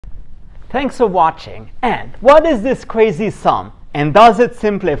Thanks for watching. And what is this crazy sum? And does it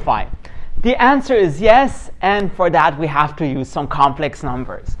simplify? The answer is yes, and for that we have to use some complex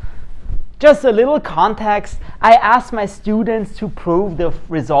numbers. Just a little context, I asked my students to prove the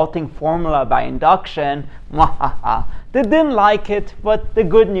resulting formula by induction. They didn't like it, but the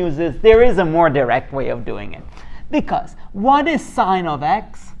good news is there is a more direct way of doing it. Because what is sine of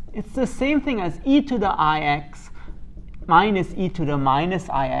x? It's the same thing as e to the ix minus e to the minus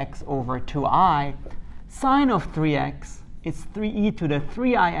ix over 2I. Sine of 3x is 3e to the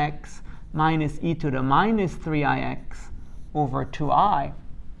 3ix minus e to the minus 3ix over 2I,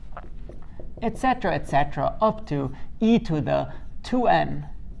 etc., up to e to the 2n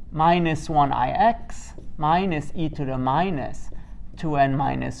minus 1ix minus e to the minus 2n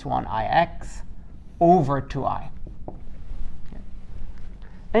minus 1ix over 2I.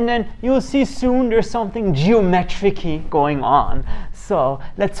 And then you'll see soon there's something geometric-y going on. So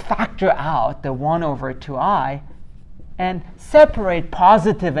let's factor out the 1 over 2I and separate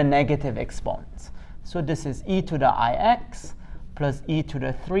positive and negative exponents. So this is e to the ix plus e to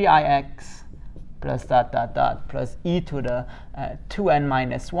the 3ix plus plus e to the 2n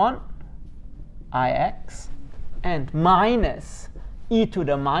minus 1 ix and minus e to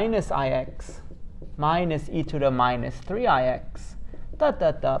the minus ix minus e to the minus 3ix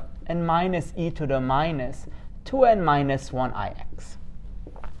and minus e to the minus 2n minus 1ix.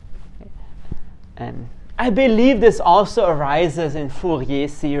 And I believe this also arises in Fourier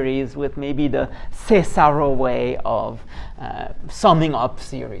series with maybe the Cesaro way of summing up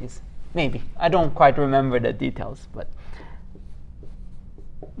series. Maybe. I don't quite remember the details. But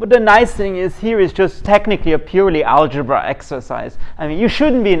the nice thing is here is just technically a purely algebra exercise. I mean, you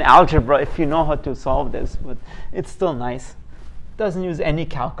shouldn't be in algebra if you know how to solve this, but it's still nice. Doesn't use any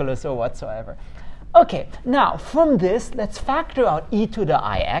calculus or whatsoever. OK, now from this, let's factor out e to the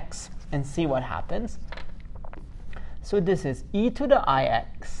ix and see what happens. So this is e to the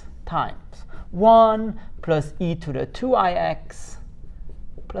ix times 1 plus e to the 2ix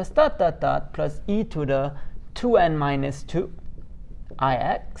plus plus e to the 2n minus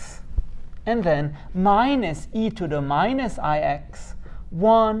 2ix, and then minus e to the minus ix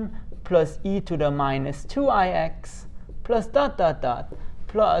 1 plus e to the minus 2ix plus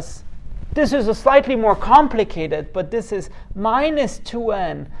plus, this is a slightly more complicated, but this is minus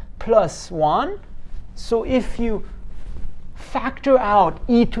 2n plus 1. So if you factor out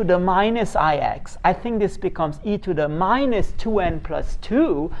e to the minus ix, I think this becomes e to the minus 2n plus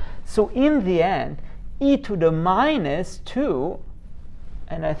 2. So in the end, e to the minus 2,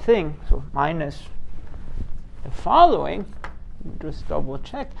 and I think, so minus the following, just double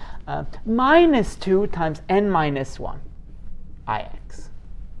check, minus 2 times n minus 1 ix.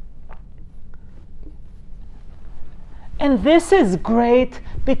 And this is great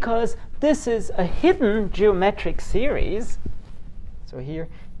because this is a hidden geometric series. So here,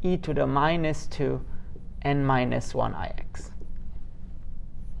 e to the minus 2 n minus 1 ix.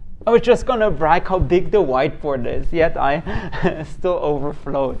 I was just going to brag how big the whiteboard is, yet I still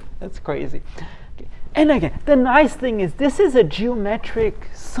overflowed. That's crazy. Okay. And again, the nice thing is this is a geometric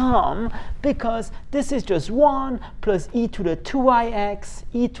sum because this is just 1 plus e to the 2ix,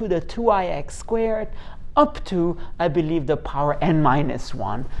 e to the 2ix squared, up to, I believe, the power n minus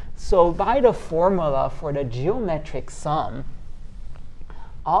 1. So by the formula for the geometric sum,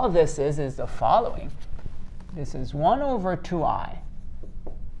 all this is the following. This is 1 over 2I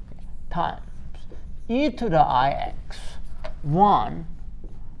times e to the ix 1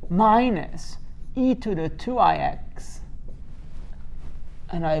 minus e to the 2ix,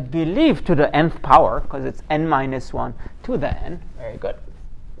 and I believe to the nth power, because it's n minus 1 to the n. Very good.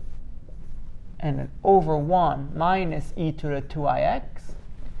 And then over 1 minus e to the 2ix.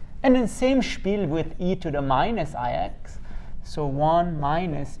 And then same spiel with e to the minus ix. So 1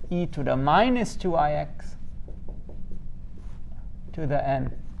 minus e to the minus 2ix to the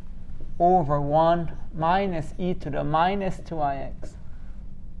n over 1 minus e to the minus 2ix.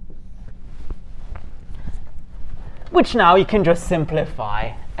 Which now you can just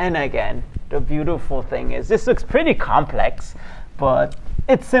simplify. And again, the beautiful thing is this looks pretty complex, but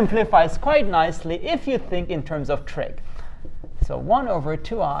it simplifies quite nicely if you think in terms of trig. So 1 over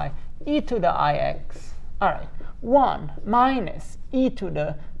 2I e to the ix. All right, 1 minus e to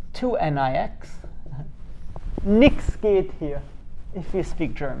the 2nix. Nix geht hier, if you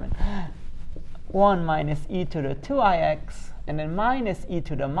speak German. 1 minus e to the 2ix, and then minus e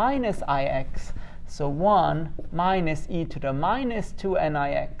to the minus ix. So 1 minus e to the minus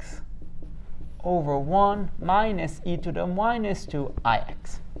 2nix over 1 minus e to the minus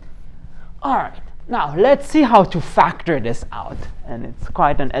 2ix. All right, Now, let's see how to factor this out. And it's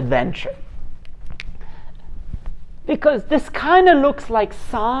quite an adventure. Because this kind of looks like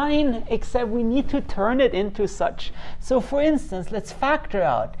sine, except we need to turn it into such. So for instance, let's factor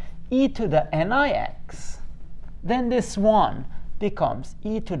out e to the nix. Then this 1 becomes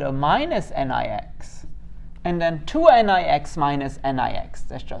e to the minus nix. And then 2nix minus nix.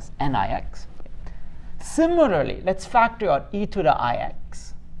 That's just nix. Similarly, let's factor out e to the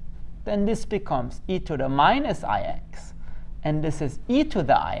ix. Then this becomes e to the minus ix. And this is e to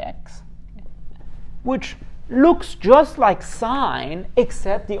the ix, which looks just like sine,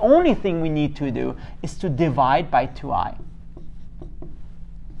 except the only thing we need to do is to divide by 2i.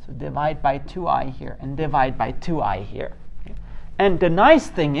 So divide by 2i here, and divide by 2i here. And the nice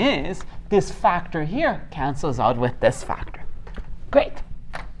thing is, this factor here cancels out with this factor. Great.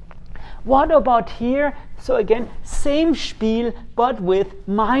 What about here? So again, same spiel, but with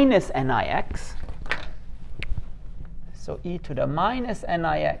minus nix. So e to the minus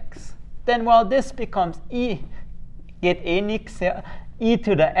nix. Then, well, this becomes e to the nix,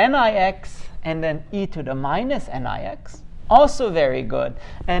 and then e to the minus nix. Also very good.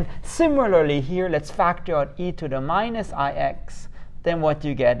 And similarly here, let's factor out e to the minus ix. Then what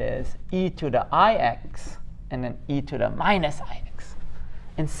you get is e to the ix, and then e to the minus ix.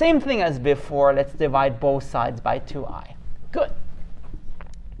 And same thing as before, let's divide both sides by 2i. Good.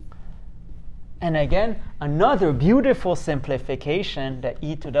 And again, another beautiful simplification, the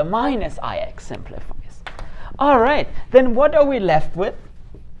e to the minus ix simplifies. All right, then what are we left with?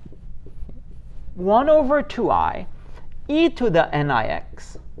 1 over 2i, e to the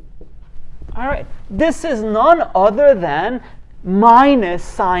nix. All right, this is none other than minus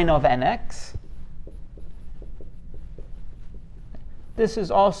sine of nx. This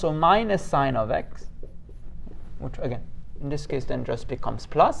is also minus sine of x, which again, in this case, then just becomes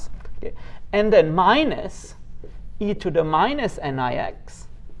plus. Okay. And then minus e to the minus nix.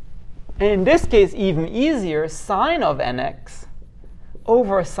 And in this case, even easier, sine of nx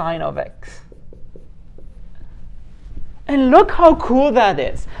over sine of x. And look how cool that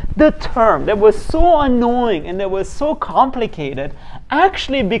is. The term that was so annoying and that was so complicated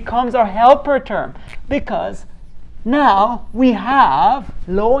actually becomes our helper term, because now we have,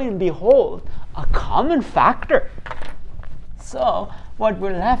 lo and behold, a common factor. So what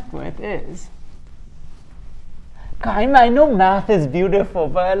we're left with is, I know math is beautiful,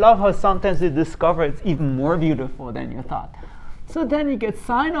 but I love how sometimes you discover it's even more beautiful than you thought. So then you get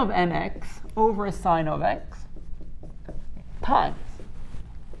sine of nx over sine of x times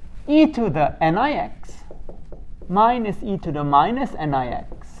e to the nix minus e to the minus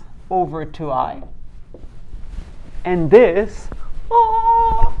nix over 2i. And this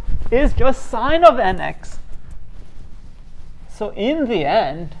is just sine of nx. So in the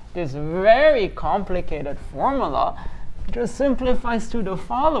end, this very complicated formula just simplifies to the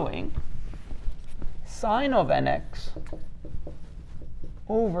following. Sine of nx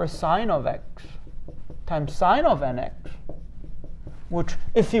over sine of x times sine of nx, which,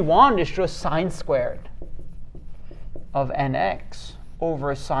 if you want, is just sine squared of nx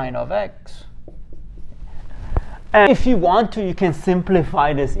over sine of x. And if you want to, you can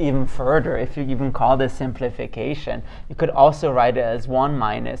simplify this even further. If you even call this simplification, you could also write it as 1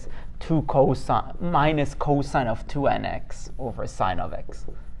 minus cosine of 2nx over sine of x,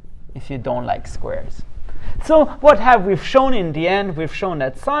 if you don't like squares. So what have we shown in the end? We've shown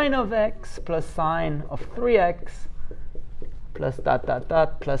that sine of x plus sine of 3x plus dot dot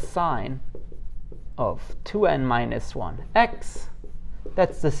dot plus sine of 2n minus 1 x.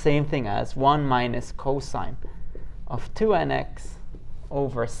 That's the same thing as 1 minus cosine of 2nx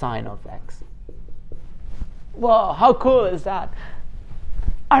over sine of x. Well, how cool is that?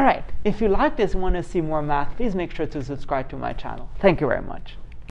 All right, if you like this and want to see more math, please make sure to subscribe to my channel. Thank you very much.